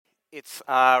It's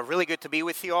really good to be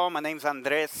with you all. My name's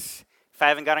Andres. If I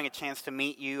haven't gotten a chance to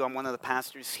meet you, I'm one of the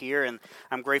pastors here, and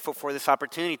I'm grateful for this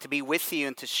opportunity to be with you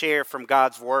and to share from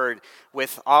God's Word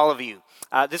with all of you.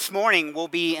 This morning, we'll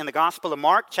be in the Gospel of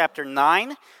Mark, chapter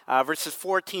 9, verses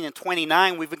 14 and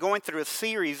 29. We've been going through a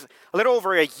series, a little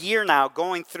over a year now,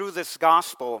 going through this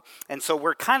Gospel, and so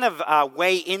we're kind of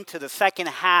way into the second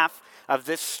half of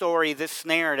this story, this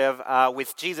narrative,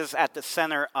 with Jesus at the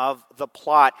center of the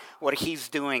plot, what he's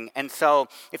doing. And so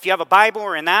if you have a Bible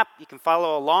or an app, you can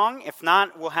follow along. If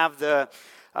not, we'll have the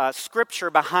scripture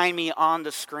behind me on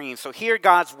the screen. So hear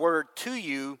God's word to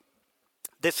you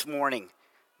this morning.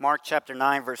 Mark chapter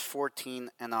 9, verse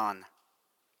 14 and on.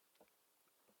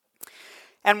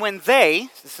 And when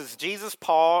this is Jesus,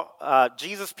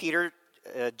 Peter,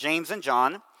 James, and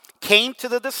John, came to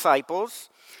the disciples,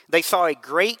 they saw a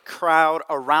great crowd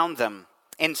around them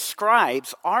and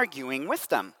scribes arguing with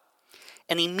them.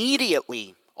 And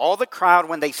immediately all the crowd,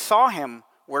 when they saw him,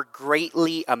 were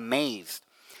greatly amazed.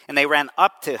 And they ran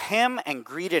up to him and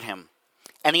greeted him.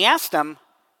 And he asked them,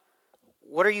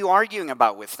 "What are you arguing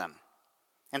about with them?"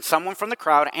 And someone from the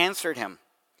crowd answered him,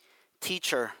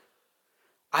 "Teacher,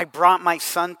 I brought my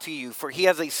son to you, for he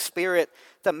has a spirit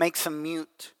that makes him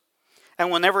mute. And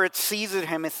whenever it seizes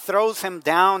him, it throws him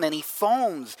down, and he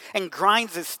foams and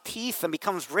grinds his teeth and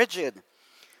becomes rigid.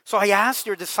 So I asked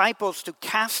your disciples to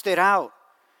cast it out,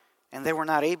 and they were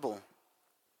not able."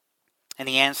 And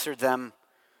he answered them,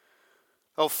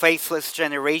 "O faithless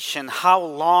generation, how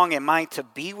long am I to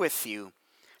be with you?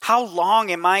 How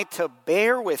long am I to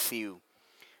bear with you?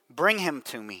 Bring him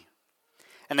to me."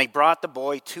 And they brought the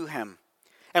boy to him.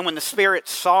 And when the spirit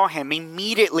saw him,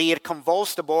 immediately it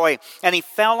convulsed the boy, and he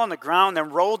fell on the ground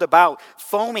and rolled about,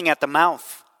 foaming at the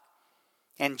mouth.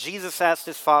 And Jesus asked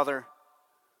his father,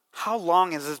 "How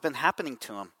long has this been happening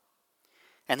to him?"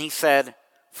 And he said,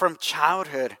 "From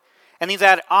childhood. And he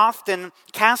had often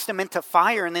cast him into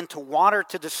fire and into water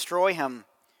to destroy him.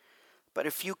 But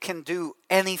if you can do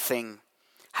anything,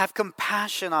 have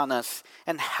compassion on us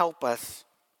and help us."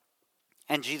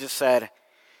 And Jesus said,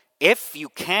 "If you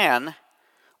can,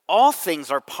 all things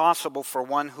are possible for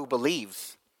one who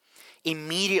believes."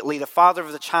 Immediately the father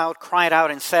of the child cried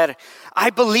out and said, "I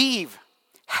believe,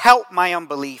 help my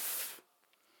unbelief."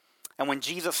 And when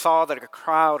Jesus saw that a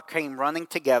crowd came running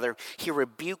together, he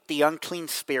rebuked the unclean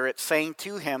spirit, saying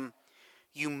to him,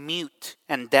 "You mute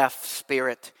and deaf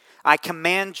spirit, I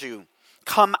command you,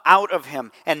 come out of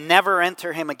him and never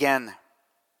enter him again."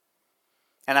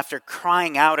 And after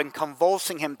crying out and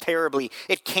convulsing him terribly,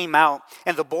 it came out,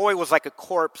 and the boy was like a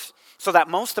corpse, so that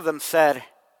most of them said,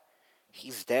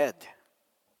 "He's dead."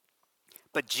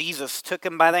 But Jesus took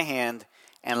him by the hand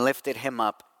and lifted him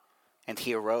up, and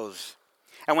he arose.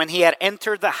 And when he had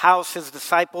entered the house, his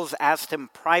disciples asked him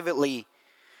privately,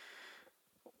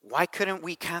 "Why couldn't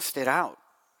we cast it out?"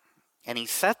 And he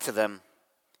said to them,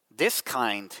 "This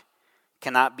kind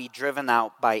cannot be driven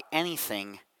out by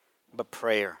anything but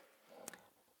prayer."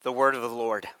 The word of the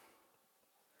Lord.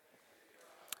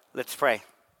 Let's pray.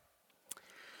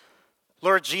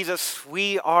 Lord Jesus,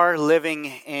 we are living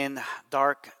in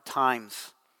dark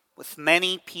times with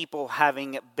many people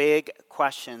having big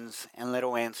questions and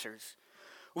little answers.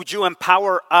 Would you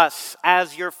empower us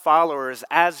as your followers,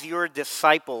 as your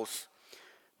disciples,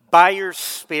 by your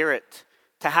Spirit,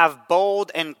 to have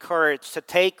bold and courage to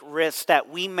take risks that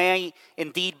we may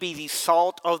indeed be the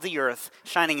salt of the earth,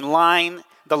 shining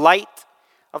the light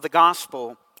of the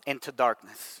gospel into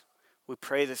darkness. We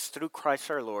pray this through Christ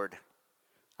our Lord.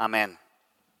 Amen.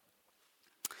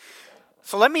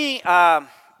 So let me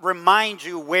remind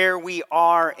you where we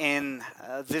are in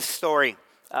this story.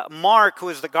 Mark, who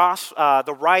is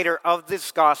the writer of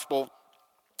this gospel,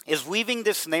 is weaving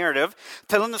this narrative,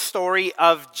 telling the story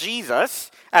of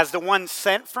Jesus as the one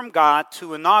sent from God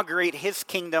to inaugurate his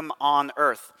kingdom on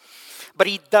earth. But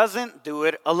he doesn't do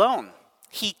it alone.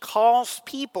 He calls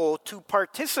people to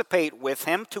participate with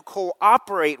him, to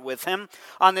cooperate with him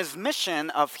on his mission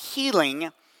of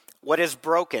healing what is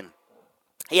broken.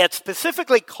 He had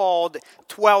specifically called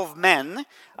 12 men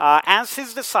as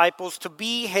his disciples to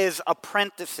be his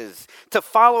apprentices, to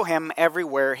follow him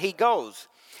everywhere he goes.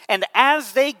 And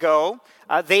as they go,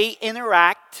 they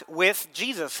interact with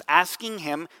Jesus, asking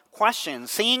him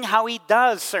questions, seeing how he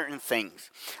does certain things.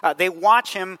 They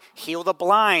watch him heal the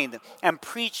blind and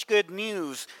preach good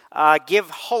news, give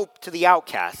hope to the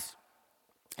outcasts.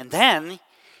 And then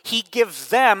he gives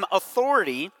them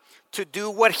authority to do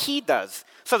what he does.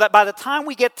 So that by the time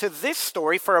we get to this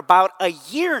story, for about a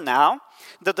year now,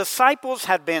 the disciples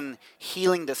had been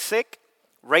healing the sick,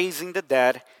 raising the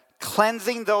dead,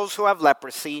 cleansing those who have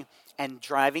leprosy, and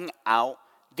driving out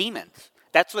demons.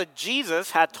 That's what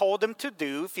Jesus had told them to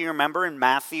do, if you remember in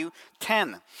Matthew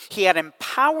 10. He had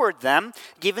empowered them,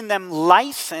 given them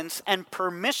license and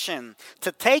permission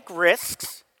to take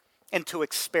risks and to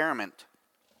experiment.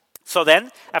 So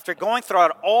then, after going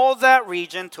throughout all that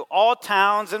region to all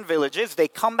towns and villages, they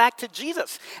come back to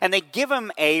Jesus and they give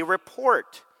him a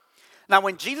report. Now,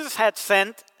 when Jesus had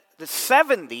sent the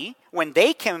 70, when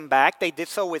they came back, they did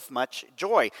so with much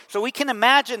joy. So we can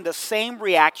imagine the same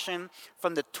reaction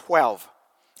from the 12.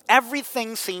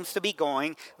 Everything seems to be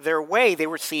going their way. They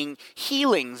were seeing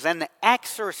healings and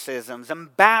exorcisms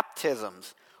and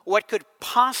baptisms. What could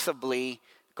possibly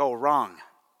go wrong?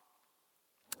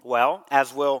 Well,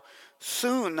 as we'll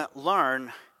soon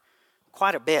learn,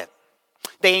 quite a bit.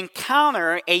 They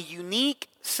encounter a unique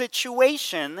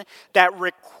situation that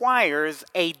requires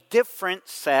a different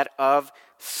set of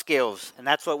skills. And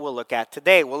that's what we'll look at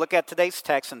today. We'll look at today's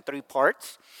text in 3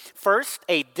 parts. First,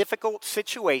 a difficult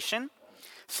situation.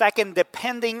 Second,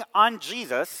 depending on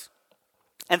Jesus.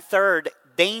 And third,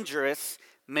 dangerous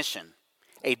mission.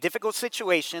 A difficult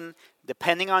situation,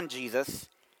 depending on Jesus,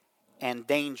 and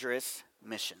dangerous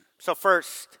mission. So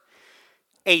first,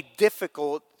 a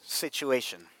difficult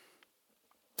situation.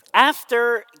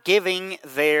 After giving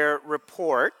their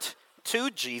report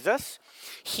to Jesus,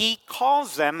 he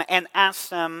calls them and asks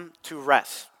them to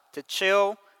rest, to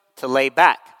chill, to lay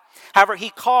back. However, he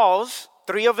calls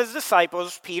 3 of his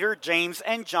disciples, Peter, James,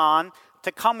 and John,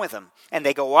 to come with him. And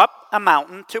they go up a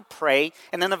mountain to pray.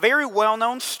 And in a very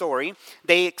well-known story,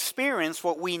 they experience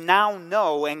what we now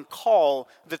know and call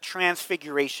the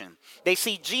Transfiguration. They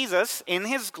see Jesus in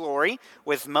his glory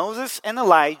with Moses and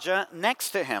Elijah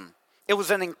next to him. It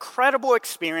was an incredible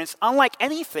experience, unlike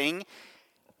anything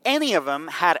any of them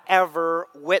had ever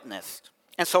witnessed.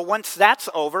 And so once that's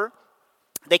over,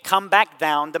 they come back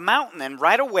down the mountain, and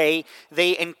right away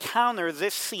they encounter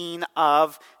this scene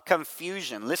of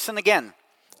confusion. Listen again.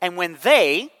 And when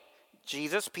they,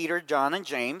 Jesus, Peter, John, and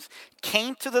James,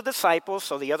 came to the disciples,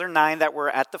 so the other 9 that were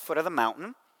at the foot of the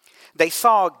mountain, they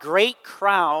saw a great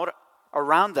crowd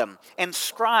around them and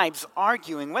scribes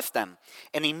arguing with them.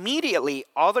 And immediately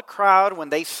all the crowd, when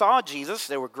they saw Jesus,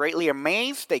 they were greatly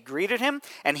amazed. They greeted him,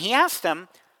 and he asked them,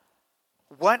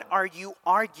 "What are you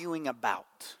arguing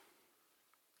about?"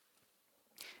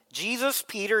 Jesus,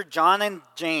 Peter, John, and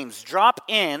James drop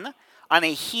in on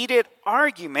a heated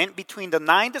argument between the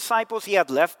 9 disciples he had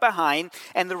left behind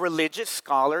and the religious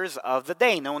scholars of the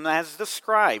day, known as the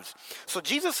scribes. So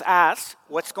Jesus asks,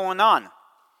 "What's going on?"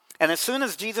 And as soon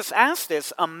as Jesus asks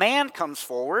this, a man comes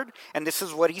forward, and this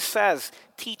is what he says: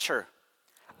 "Teacher,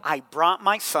 I brought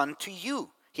my son to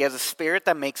you. He has a spirit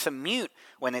that makes him mute.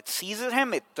 When it seizes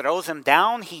him, it throws him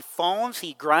down. He foams,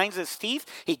 he grinds his teeth,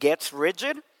 he gets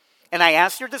rigid. And I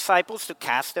asked your disciples to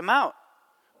cast him out,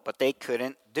 but they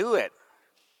couldn't do it."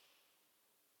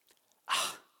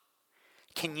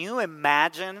 Can you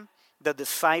imagine the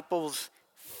disciples'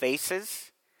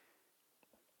 faces?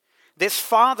 This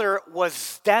father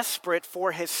was desperate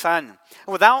for his son.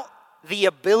 Without the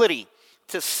ability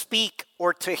to speak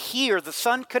or to hear, the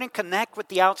son couldn't connect with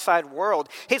the outside world.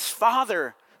 His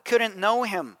father couldn't know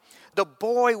him. The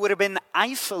boy would have been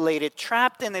isolated,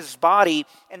 trapped in his body,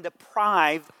 and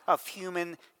deprived of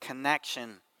human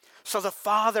connection. So the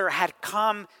father had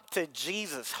come to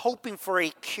Jesus, hoping for a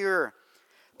cure.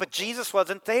 But Jesus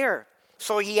wasn't there.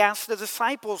 So he asked the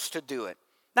disciples to do it.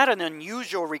 Not an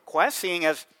unusual request, seeing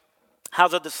as how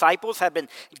the disciples had been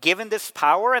given this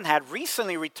power and had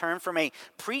recently returned from a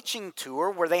preaching tour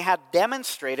where they had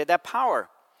demonstrated that power.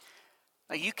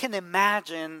 Now you can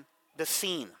imagine the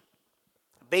scene.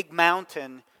 A big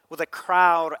mountain with a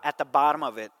crowd at the bottom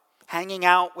of it, hanging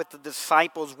out with the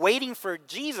disciples, waiting for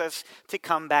Jesus to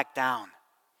come back down.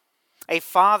 A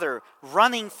father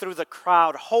running through the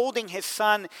crowd, holding his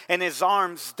son in his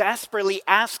arms, desperately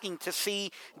asking to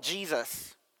see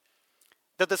Jesus.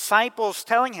 The disciples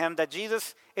telling him that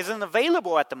Jesus isn't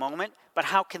available at the moment, but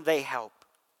how can they help?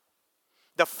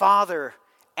 The father,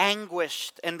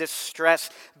 anguished and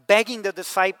distressed, begging the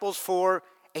disciples for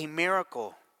a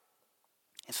miracle.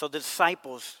 And so the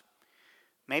disciples,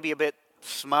 maybe a bit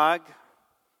smug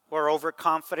or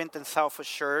overconfident and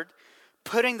self-assured,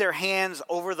 putting their hands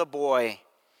over the boy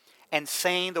and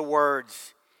saying the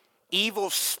words, "Evil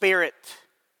spirit,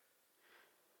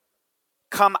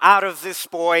 come out of this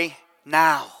boy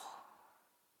now."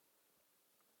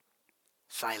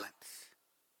 Silence.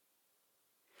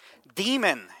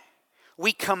 "Demon,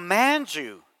 we command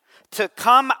you to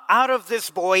come out of this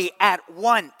boy at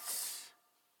once."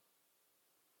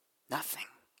 Nothing.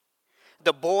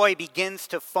 The boy begins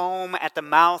to foam at the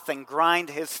mouth and grind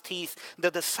his teeth. The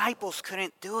disciples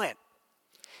couldn't do it.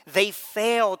 They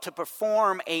fail to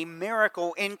perform a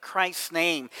miracle in Christ's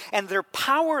name, and their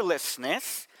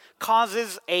powerlessness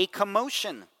causes a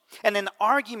commotion. And an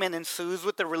argument ensues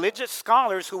with the religious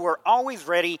scholars who were always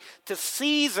ready to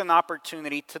seize an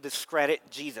opportunity to discredit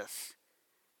Jesus.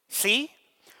 See?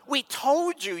 We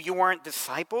told you you weren't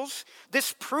disciples.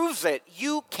 This proves it.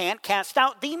 You can't cast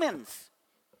out demons.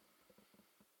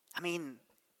 I mean,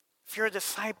 if you're a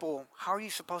disciple, how are you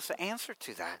supposed to answer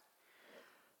to that?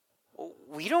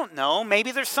 We don't know.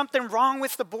 Maybe there's something wrong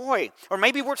with the boy. Or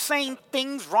maybe we're saying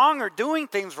things wrong or doing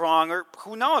things wrong. Or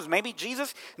who knows? Maybe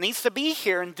Jesus needs to be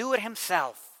here and do it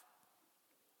himself.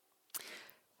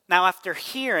 Now, after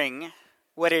hearing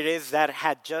what it is that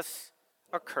had just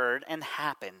occurred and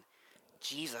happened,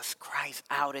 Jesus cries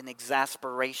out in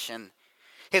exasperation.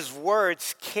 His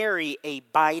words carry a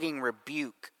biting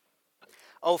rebuke.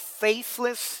 O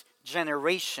faithless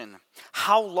generation,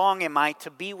 how long am I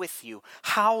to be with you?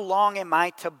 How long am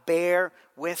I to bear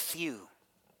with you?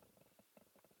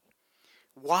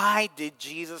 Why did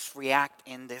Jesus react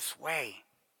in this way?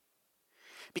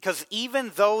 Because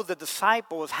even though the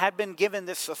disciples had been given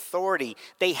this authority,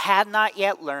 they had not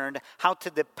yet learned how to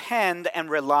depend and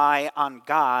rely on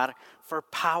God for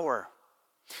power.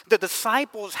 The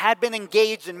disciples had been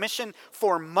engaged in mission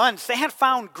for months. They had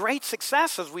found great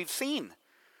success, as we've seen.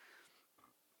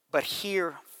 But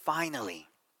here, finally,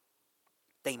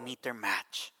 they meet their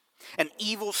match. An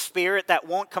evil spirit that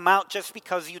won't come out just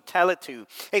because you tell it to.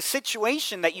 A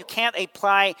situation that you can't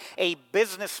apply a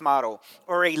business model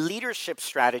or a leadership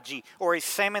strategy or a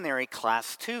seminary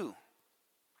class to.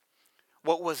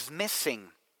 What was missing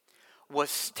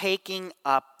was taking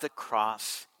up the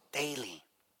cross daily.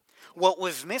 What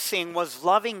was missing was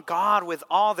loving God with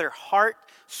all their heart,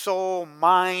 soul,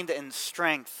 mind, and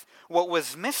strength. What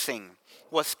was missing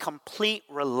was complete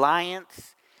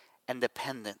reliance and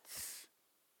dependence.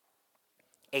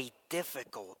 A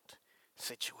difficult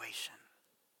situation.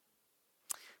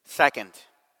 Second,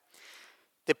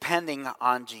 depending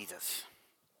on Jesus.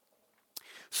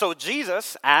 So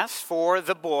Jesus asked for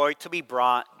the boy to be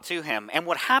brought to him. And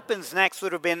what happens next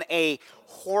would have been a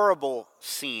horrible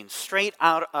scene, straight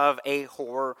out of a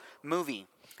horror movie.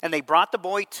 And they brought the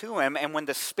boy to him, and when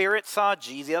the spirit saw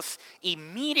Jesus,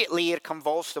 immediately it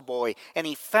convulsed the boy, and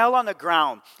he fell on the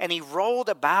ground, and he rolled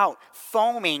about,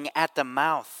 foaming at the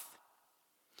mouth.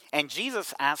 And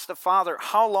Jesus asked the father,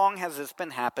 how long has this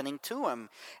been happening to him?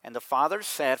 And the father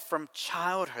said, from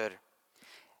childhood.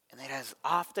 And it has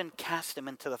often cast him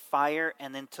into the fire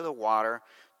and into the water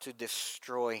to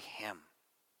destroy him.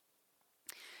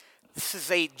 This is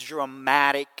a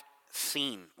dramatic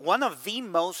scene, one of the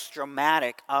most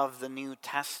dramatic of the New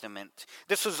Testament.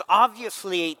 This was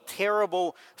obviously a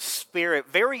terrible spirit,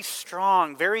 very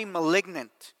strong, very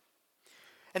malignant.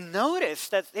 And notice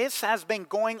that this has been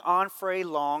going on for a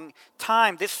long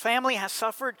time. This family has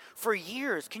suffered for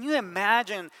years. Can you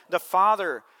imagine the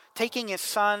father taking his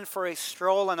son for a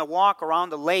stroll and a walk around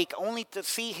the lake, only to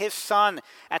see his son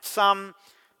at some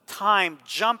time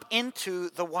jump into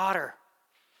the water?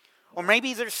 Or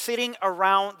maybe they're sitting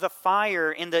around the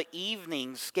fire in the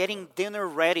evenings getting dinner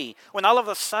ready, when all of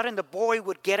a sudden the boy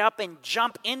would get up and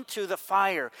jump into the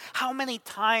fire. How many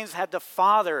times had the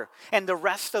father and the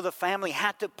rest of the family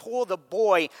had to pull the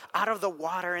boy out of the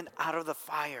water and out of the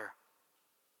fire?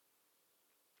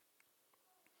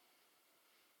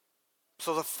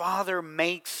 So the father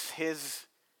makes his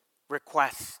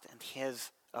request and his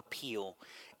appeal.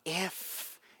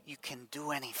 If you can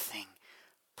do anything,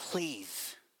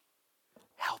 please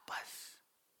help us.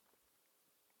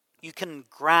 You can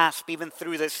grasp, even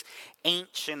through this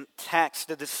ancient text,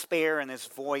 the despair in his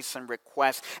voice and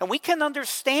request. And we can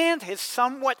understand his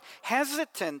somewhat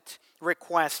hesitant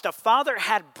request. The father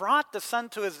had brought the son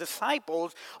to his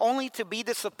disciples only to be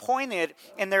disappointed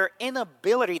in their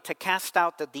inability to cast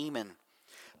out the demon.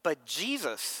 But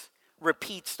Jesus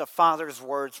repeats the father's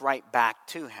words right back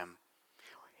to him.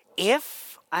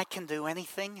 If I can do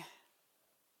anything,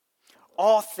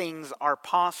 all things are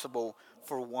possible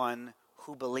for one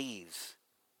who believes.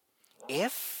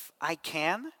 If I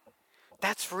can,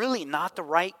 that's really not the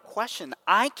right question.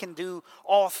 I can do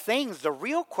all things. The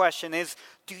real question is,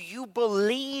 do you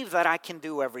believe that I can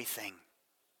do everything?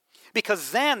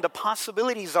 Because then the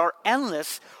possibilities are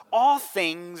endless. All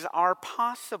things are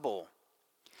possible.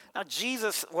 Now,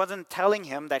 Jesus wasn't telling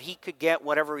him that he could get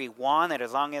whatever he wanted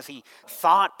as long as he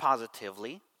thought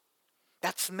positively.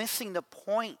 That's missing the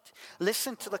point.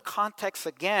 Listen to the context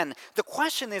again. The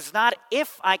question is not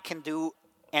if I can do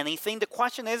anything. The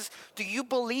question is, do you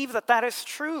believe that that is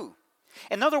true?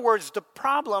 In other words, the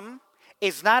problem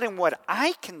is not in what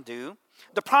I can do.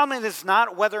 The problem is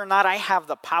not whether or not I have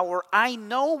the power. I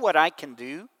know what I can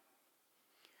do.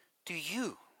 Do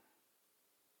you?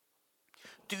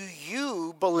 Do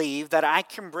you believe that I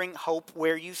can bring hope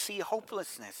where you see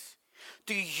hopelessness?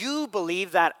 Do you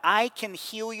believe that I can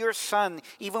heal your son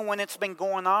even when it's been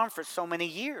going on for so many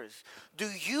years? Do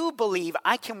you believe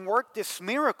I can work this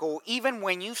miracle even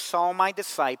when you saw my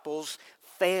disciples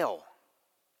fail?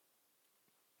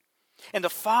 And the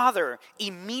Father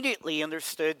immediately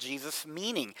understood Jesus'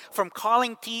 meaning. From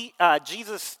calling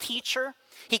Jesus teacher,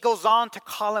 he goes on to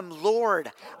call him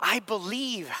Lord. I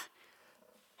believe.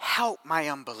 Help my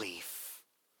unbelief.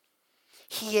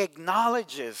 He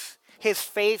acknowledges his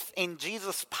faith in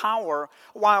Jesus' power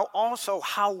while also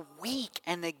how weak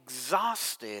and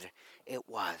exhausted it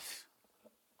was.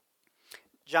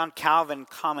 John Calvin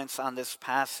comments on this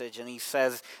passage and he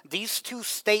says, these two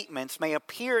statements may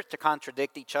appear to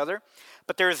contradict each other,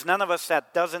 but there is none of us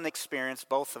that doesn't experience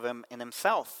both of them in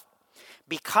himself.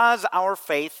 Because our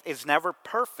faith is never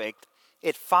perfect,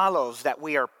 it follows that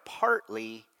we are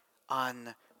partly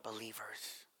unbelievers.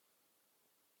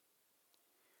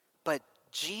 But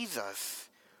Jesus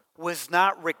was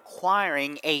not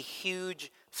requiring a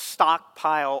huge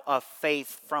stockpile of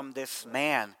faith from this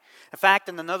man. In fact,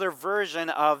 in another version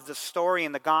of the story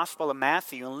in the Gospel of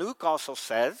Matthew, and Luke also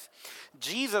says,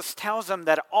 Jesus tells him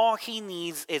that all he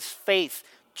needs is faith,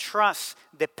 trust,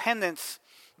 dependence,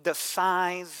 the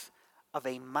size of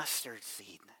a mustard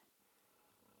seed.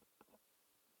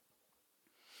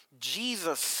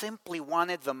 Jesus simply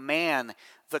wanted the man,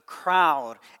 the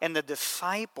crowd, and the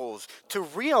disciples to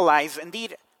realize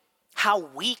indeed how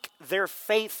weak their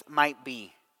faith might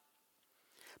be,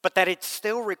 but that it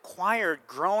still required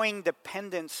growing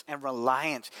dependence and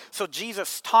reliance. So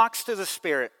Jesus talks to the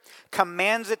spirit,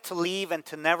 commands it to leave and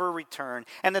to never return.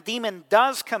 And the demon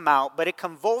does come out, but it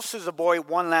convulses the boy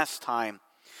one last time.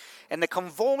 And the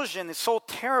convulsion is so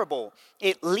terrible,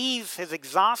 it leaves his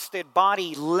exhausted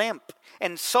body limp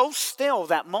and so still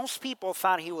that most people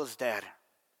thought he was dead.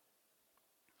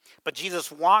 But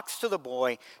Jesus walks to the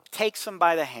boy, takes him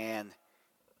by the hand,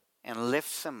 and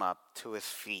lifts him up to his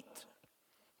feet.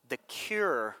 The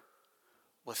cure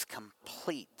was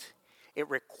complete. It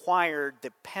required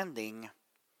depending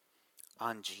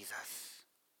on Jesus.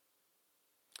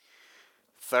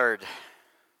 Third,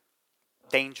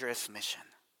 dangerous mission.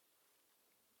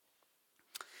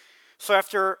 So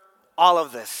after all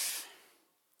of this,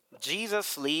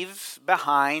 Jesus leaves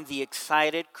behind the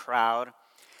excited crowd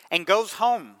and goes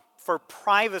home for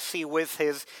privacy with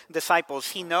his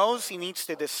disciples. He knows he needs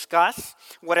to discuss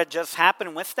what had just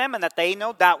happened with them and that they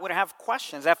no doubt would have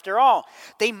questions. After all,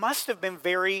 they must have been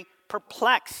very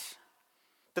perplexed.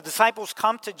 The disciples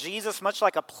come to Jesus much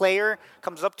like a player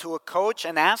comes up to a coach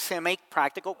and asks him a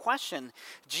practical question.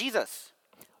 Jesus,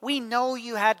 we know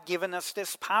you had given us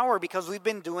this power because we've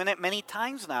been doing it many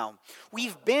times now.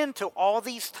 We've been to all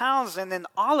these towns and in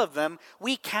all of them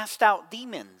we cast out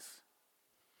demons.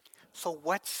 So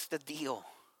what's the deal?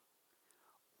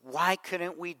 Why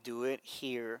couldn't we do it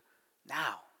here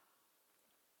now?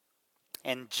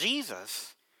 And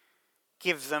Jesus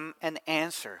gives them an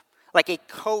answer, like a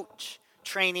coach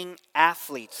training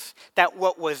athletes, that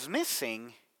what was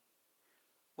missing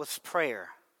was prayer.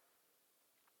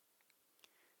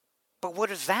 But what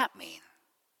does that mean?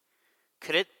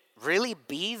 Could it really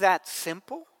be that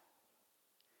simple?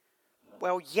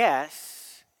 Well,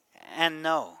 yes and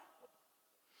no.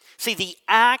 See, the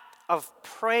act of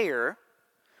prayer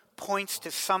points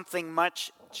to something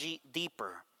much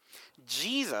deeper.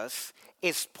 Jesus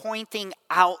is pointing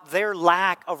out their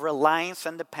lack of reliance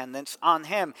and dependence on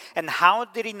him. And how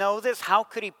did he know this? How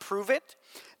could he prove it?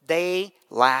 They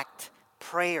lacked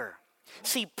prayer.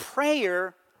 See,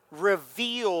 prayer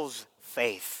reveals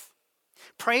faith.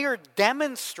 Prayer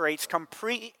demonstrates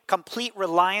complete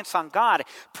reliance on God.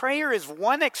 Prayer is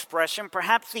one expression,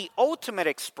 perhaps the ultimate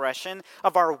expression,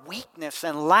 of our weakness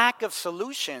and lack of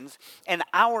solutions and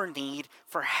our need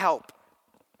for help.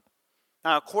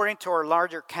 Now, according to our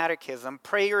larger catechism,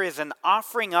 prayer is an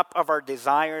offering up of our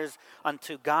desires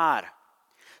unto God.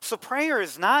 So prayer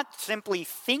is not simply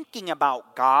thinking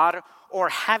about God or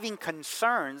having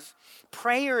concerns.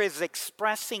 Prayer is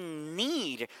expressing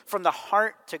need from the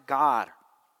heart to God.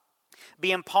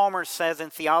 B.M. Palmer says in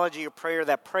Theology of Prayer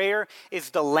that prayer is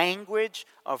the language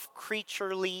of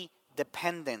creaturely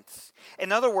dependence.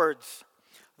 In other words,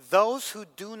 those who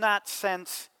do not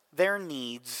sense their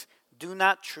needs do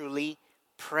not truly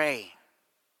pray.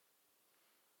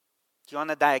 Do you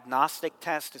want a diagnostic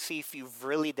test to see if you've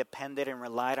really depended and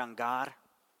relied on God?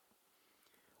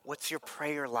 What's your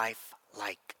prayer life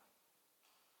like?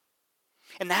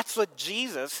 And that's what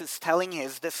Jesus is telling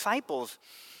his disciples.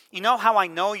 You know how I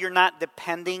know you're not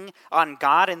depending on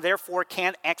God and therefore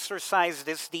can't exorcise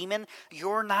this demon?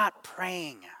 You're not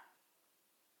praying.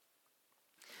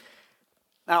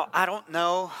 Now, I don't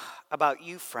know about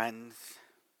you, friends,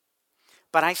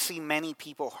 but I see many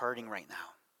people hurting right now.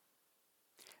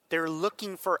 They're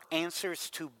looking for answers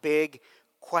to big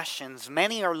questions.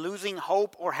 Many are losing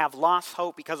hope or have lost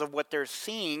hope because of what they're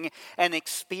seeing and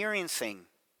experiencing.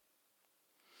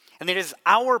 And it is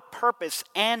our purpose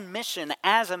and mission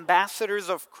as ambassadors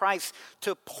of Christ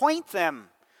to point them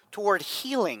toward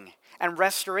healing and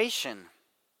restoration.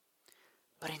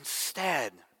 But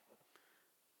instead,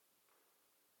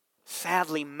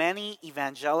 sadly, many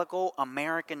evangelical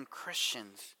American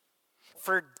Christians,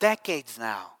 for decades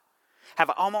now,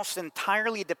 have almost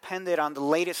entirely depended on the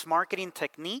latest marketing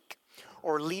technique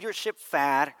or leadership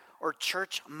fad or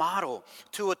church model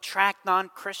to attract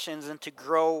non-Christians and to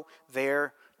grow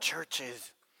their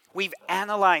churches. We've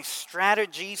analyzed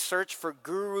strategies, searched for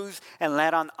gurus, and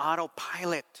led on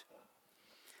autopilot.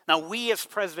 Now, we as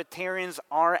Presbyterians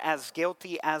are as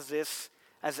guilty as this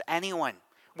as anyone,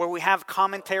 where we have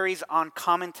commentaries on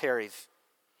commentaries.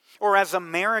 Or as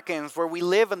Americans, where we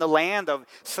live in the land of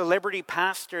celebrity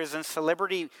pastors and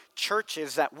celebrity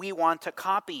churches that we want to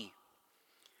copy.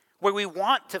 Where we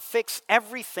want to fix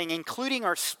everything, including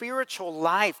our spiritual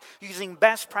life, using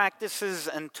best practices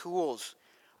and tools.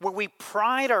 Where we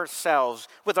pride ourselves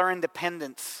with our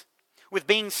independence, with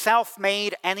being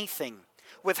self-made anything,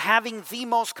 with having the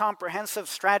most comprehensive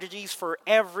strategies for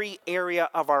every area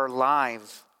of our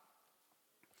lives.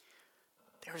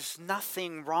 There's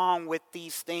nothing wrong with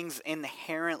these things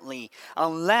inherently,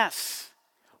 unless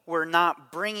we're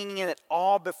not bringing it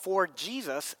all before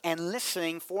Jesus and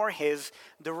listening for his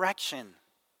direction.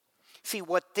 See,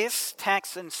 what this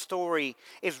text and story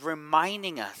is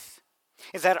reminding us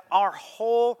is that our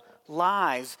whole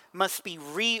lives must be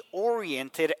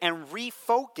reoriented and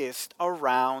refocused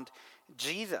around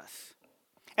Jesus.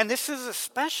 And this is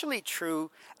especially true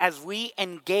as we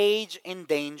engage in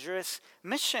dangerous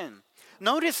mission.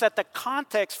 Notice that the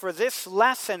context for this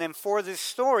lesson and for this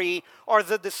story are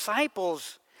the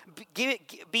disciples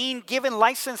being given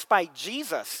license by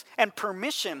Jesus and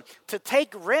permission to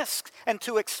take risks and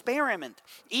to experiment.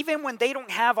 Even when they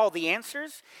don't have all the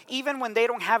answers, even when they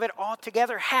don't have it all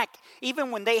together, heck,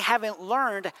 even when they haven't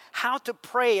learned how to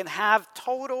pray and have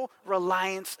total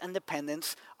reliance and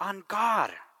dependence on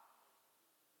God.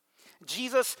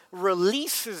 Jesus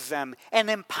releases them and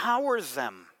empowers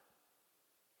them.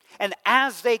 And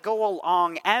as they go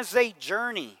along, as they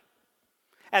journey,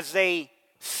 as they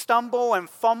stumble and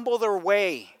fumble their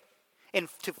way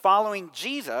into following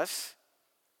Jesus,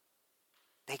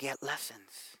 they get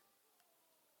lessons.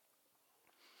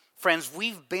 Friends,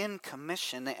 we've been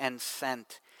commissioned and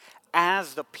sent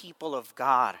as the people of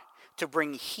God to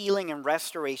bring healing and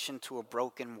restoration to a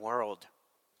broken world.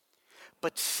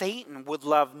 But Satan would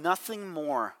love nothing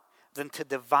more than to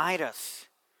divide us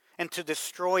and to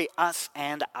destroy us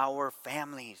and our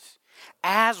families.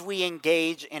 As we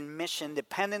engage in mission,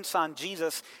 dependence on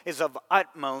Jesus is of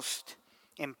utmost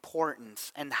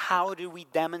importance. And how do we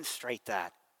demonstrate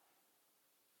that?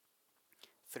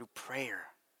 Through prayer.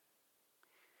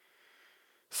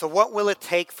 So what will it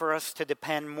take for us to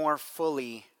depend more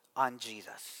fully on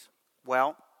Jesus?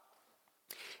 Well,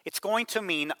 it's going to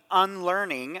mean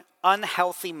unlearning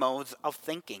unhealthy modes of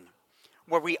thinking,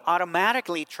 where we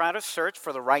automatically try to search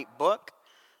for the right book,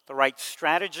 the right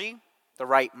strategy, the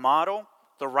right model,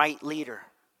 the right leader.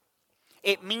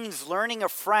 It means learning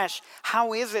afresh,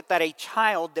 how is it that a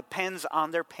child depends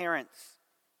on their parents?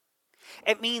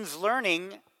 It means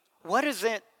learning, what if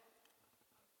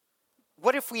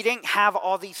we didn't have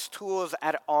all these tools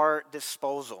at our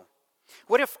disposal?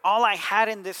 What if all I had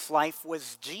in this life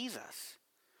was Jesus?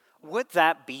 Would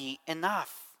that be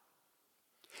enough?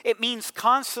 It means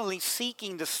constantly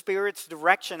seeking the Spirit's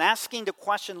direction, asking the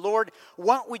question, Lord,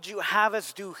 what would you have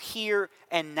us do here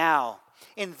and now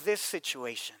in this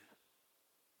situation?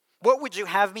 What would you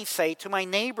have me say to my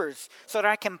neighbors so that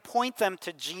I can point them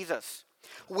to Jesus?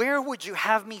 Where would you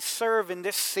have me serve in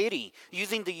this city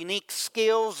using the unique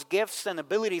skills, gifts, and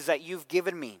abilities that you've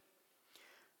given me?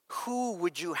 Who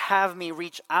would you have me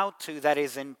reach out to that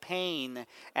is in pain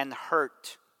and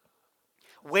hurt?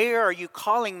 Where are you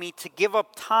calling me to give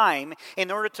up time in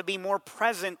order to be more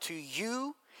present to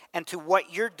you and to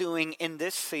what you're doing in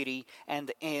this city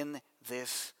and in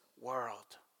this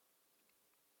world?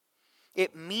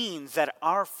 It means that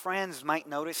our friends might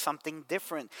notice something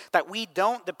different, that we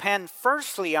don't depend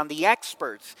firstly on the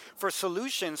experts for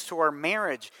solutions to our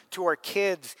marriage, to our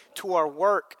kids, to our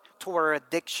work, to our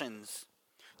addictions.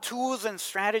 tools and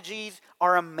strategies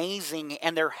are amazing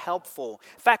and they're helpful.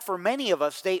 In fact, for many of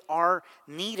us, they are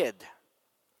needed.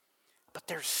 But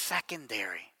they're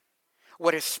secondary.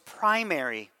 What is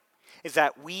primary is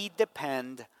that we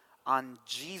depend on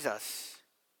Jesus.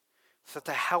 So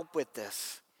to help with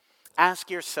this, ask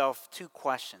yourself 2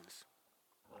 questions,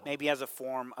 maybe as a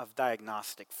form of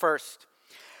diagnostic. First,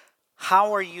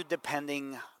 how are you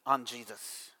depending on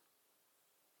Jesus?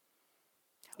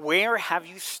 Where have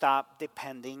you stopped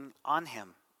depending on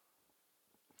him?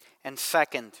 And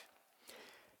second,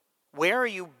 where are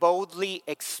you boldly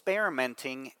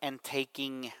experimenting and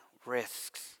taking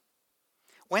risks?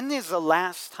 When is the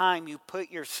last time you put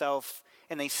yourself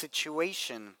in a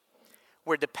situation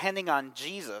where depending on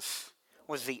Jesus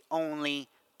was the only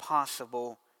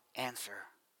possible answer?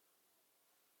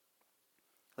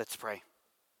 Let's pray.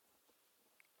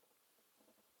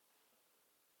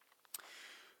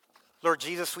 Lord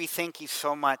Jesus, we thank you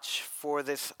so much for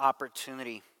this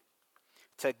opportunity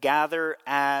to gather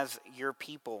as your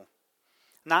people,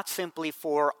 not simply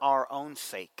for our own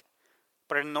sake,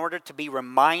 but in order to be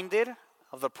reminded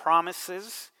of the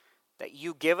promises that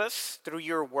you give us through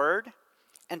your word,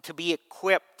 and to be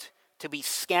equipped to be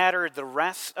scattered the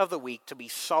rest of the week, to be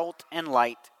salt and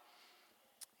light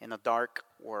in a dark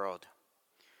world.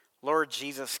 Lord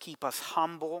Jesus, keep us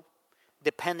humble,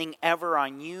 depending ever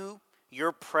on you,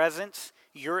 your presence,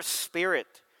 your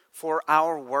spirit for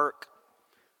our work.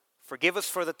 Forgive us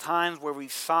for the times where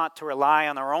we've sought to rely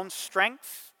on our own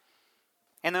strength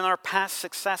and in our past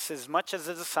successes, much as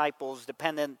the disciples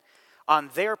depended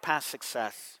on their past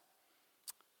success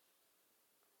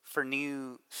for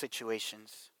new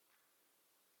situations.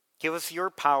 Give us your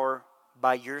power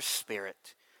by your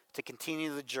Spirit to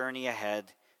continue the journey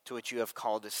ahead to which you have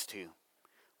called us to.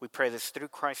 We pray this through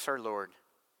Christ our Lord.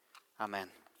 Amen.